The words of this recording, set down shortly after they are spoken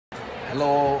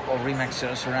Hello, all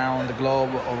Remixers around the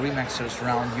globe, all Remixers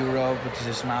around Europe. This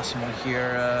is Massimo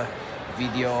here,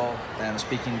 video, and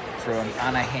speaking from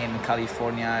Anaheim,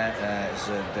 California.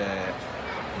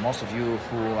 Most of you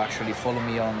who actually follow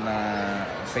me on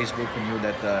Facebook knew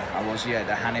that I was here at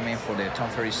the Anaheim for the Tom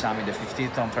Ferry Summit, the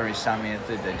 15th Tom Ferry Summit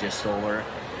that just over.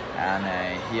 And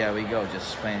here we go,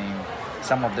 just explaining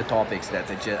some of the topics that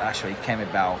actually came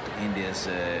about in this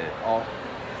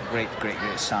great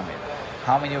summit.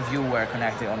 How many of you were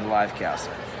connected on the live cast?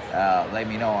 Let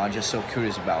me know, I'm just so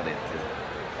curious about it.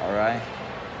 Alright?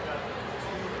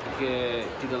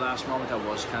 To the last moment I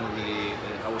was kind of really,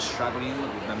 I was struggling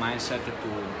with my mindset to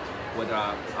whether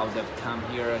I would have come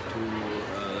here to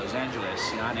Los Angeles,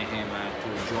 Anaheim, to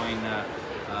join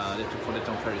for the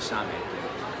Tom Ferry Summit.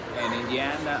 And in the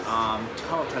end, I'm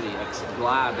totally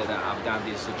glad that I've done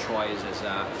this choice, as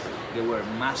there were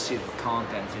massive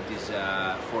content in this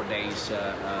 4 days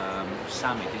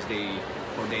summit, this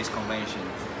 4 days convention.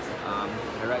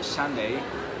 Sunday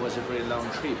was a very long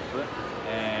trip.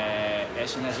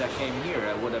 As soon as I came here,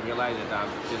 I would have realized that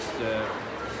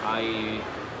I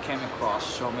came across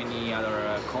so many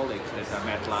other colleagues that I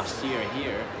met last year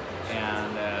here,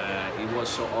 and it was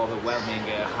so overwhelming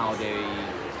how they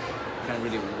can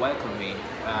really welcome me.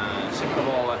 Second of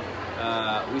all,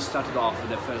 we started off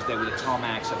the first day with the Tom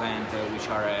X event, which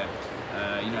are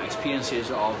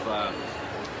experiences of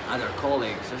other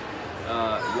colleagues.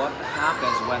 What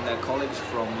happens when the colleagues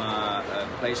from a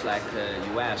place like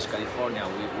US, California,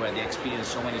 where they experience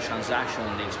so many transactions,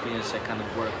 they experience a kind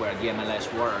of work where the MLS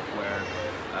work, where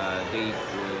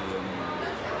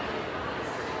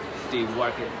they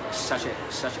work at such a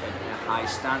high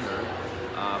standard.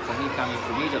 For me, coming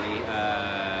from Italy,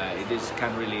 it is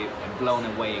kind of really a blown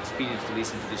away experience to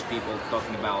listen to these people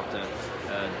talking about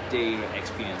their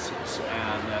experiences.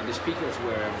 And the speakers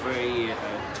were very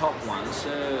top ones,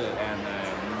 and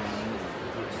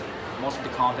most of the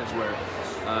contents were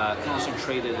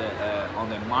concentrated on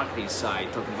the marketing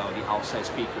side, talking about the outside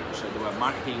speakers. So there were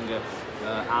marketing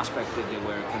aspects that they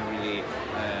were kind of really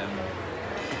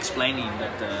explaining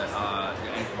that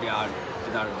they are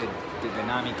the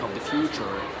dynamic of the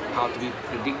future, how to be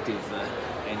predictive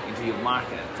into your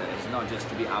market. It's not just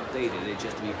to be updated, it's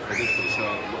just to be predictive,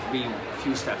 so being a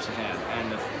few steps ahead.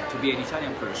 And to be an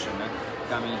Italian person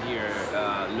coming here,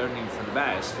 learning from the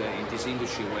best in this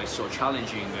industry where it's so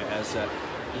challenging, as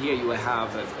here you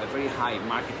have a very high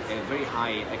market, a very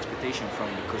high expectation from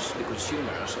the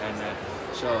consumers, and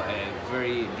so a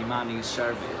very demanding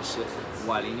service,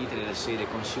 while in Italy, let's say, the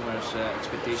consumer's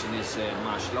expectation is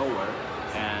much lower,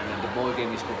 and the ball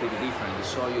game is completely different.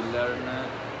 So you learn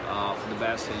for the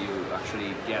best, and you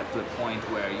actually get to a point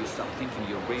where you start thinking,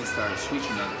 your brain starts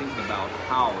switching and thinking about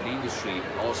how the industry,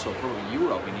 also probably in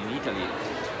Europe and in Italy,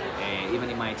 even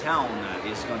in my town,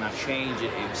 is gonna change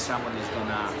if someone is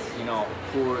gonna,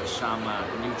 pour some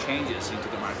new changes into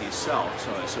the market itself.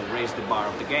 So raise the bar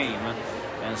of the game,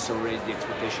 and so raise the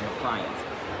expectation of clients.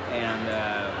 And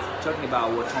talking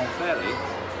about what Tom Ferry,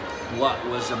 what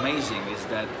was amazing is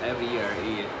that every year,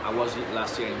 I was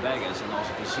last year in Vegas, and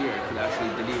also this year, could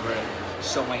actually deliver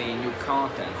so many new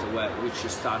content, which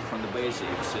start from the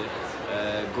basics,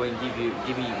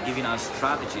 giving us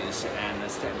strategies and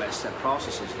step-by-step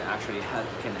processes that actually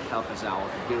can help us out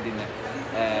building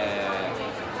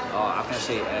how can I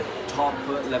say, a top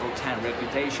level 10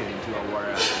 reputation into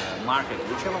our market,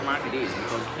 whichever market is,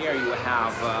 because here you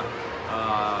have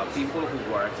people who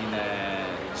work in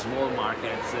small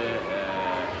markets,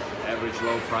 average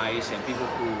low price, and people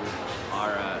who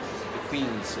are the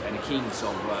queens and kings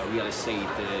of real estate,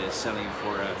 selling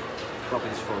for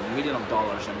properties for millions of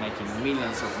dollars and making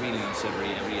millions every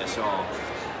year. So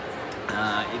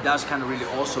it does kind of really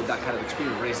also, that kind of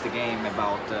experience, raise the game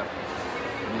about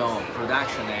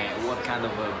production and what kind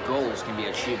of goals can be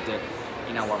achieved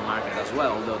in our market as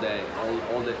well, although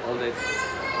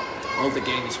all the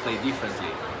game is played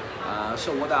differently.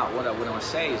 So what I want to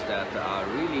say is that I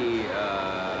really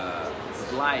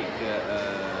would like,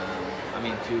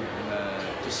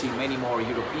 to see many more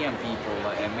European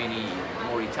people and many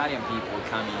more Italian people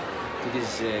coming to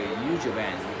this huge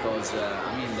event, because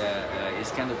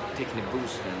it's kind of taking a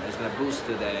boost, and it's going to boost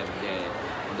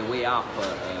the way up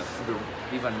through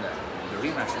even the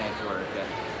Remax network,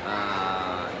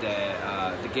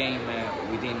 the game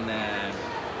within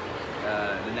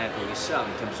the network itself,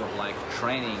 in terms of like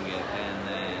training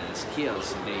and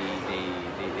skills.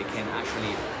 They can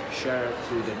actually share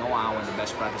through the know-how and the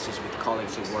best practices with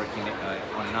colleagues who are working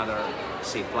on another,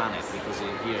 say, planet, because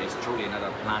here is truly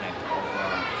another planet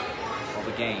of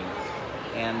a game.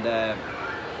 And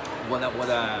What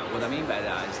I mean by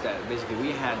that is that basically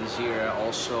we had this year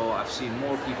also, I've seen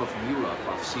more people from Europe.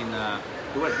 I've seen,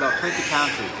 there were about 20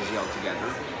 countries this year altogether,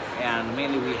 and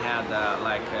mainly we had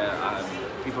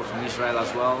people from Israel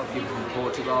as well, people from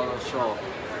Portugal, so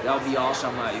that would be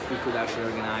awesome if we could actually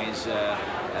organize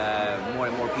more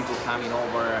and more people coming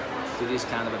over to this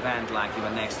kind of event, like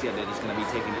even next year that is going to be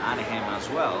taken in Anaheim as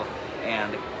well.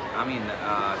 And I mean,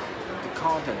 the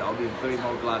content, I'll be very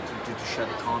more glad to share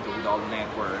the content with all the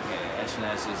network as soon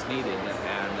as is needed,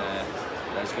 and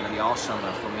that's going to be awesome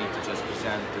for me to just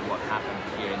present what happened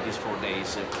here in these 4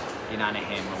 days in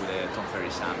Anaheim with the Tom Ferry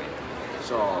Summit.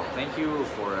 So thank you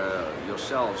for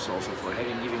yourselves also for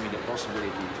giving me the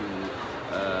possibility to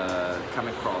come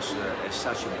across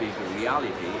such a big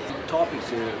reality. The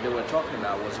topics they were talking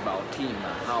about was about team,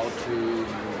 how to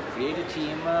create a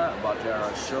team, but they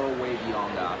are so way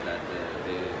beyond that,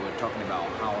 they were talking about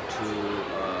how to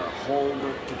hold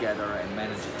together and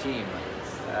manage a team.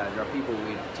 There are people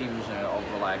with teams of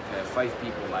like 5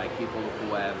 people, like people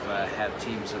who have had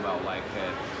teams about like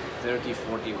 30,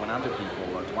 40, 100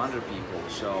 people or 200 people.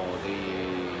 So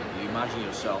you imagine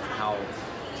yourself how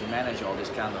to manage all these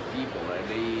kind of people.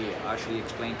 They actually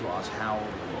explain to us how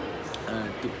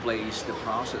to place the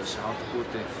process, how to put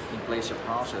in place a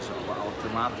process of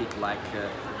automatic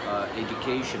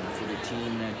education for the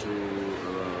team to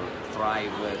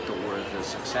thrive towards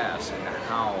success, and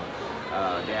how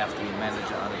they have to be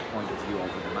managed under the point of view of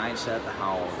the mindset,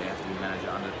 how they have to be managed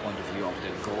under the point of view of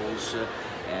the goals,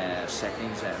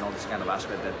 settings, and all this kind of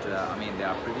aspect that I mean, they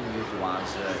are pretty new to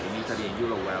us in Italy and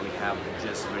Europe, where we have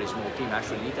just a very small team.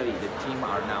 Actually, in Italy, the team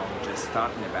are now just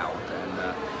starting about,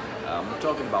 and I'm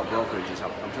talking about brokerages.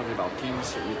 I'm talking about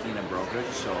teams within a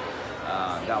brokerage. So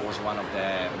that was one of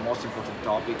the most important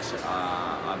topics.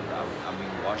 I've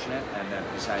been watching it, and then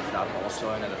besides that, also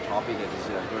another topic that is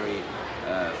very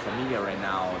familiar right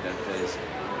now, that is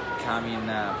coming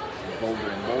bolder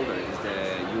and bolder, is the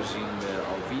using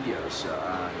of videos,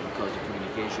 because the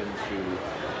communication through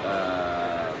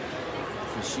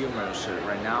consumers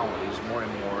right now is more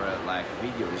and more like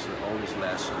video is always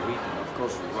less written. Of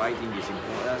course, writing is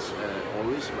important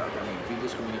always, but I mean,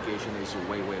 videos communication is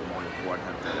way more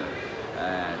important,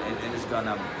 and it's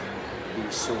gonna be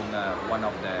soon one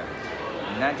of the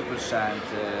 90%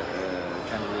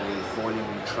 kind of really volume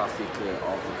and traffic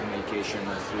of communication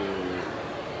through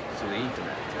the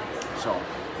internet. So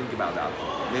think about that.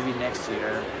 Maybe next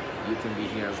year you can be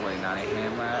here as well in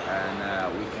Anaheim,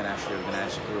 and we can actually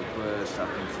organize a group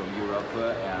starting from Europe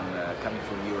and coming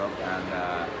from Europe, and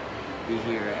be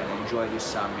here and enjoy this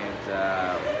summit,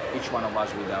 each one of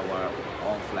us with our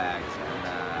own flags,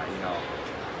 and you know,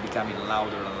 becoming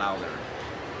louder and louder.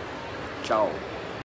 Ciao.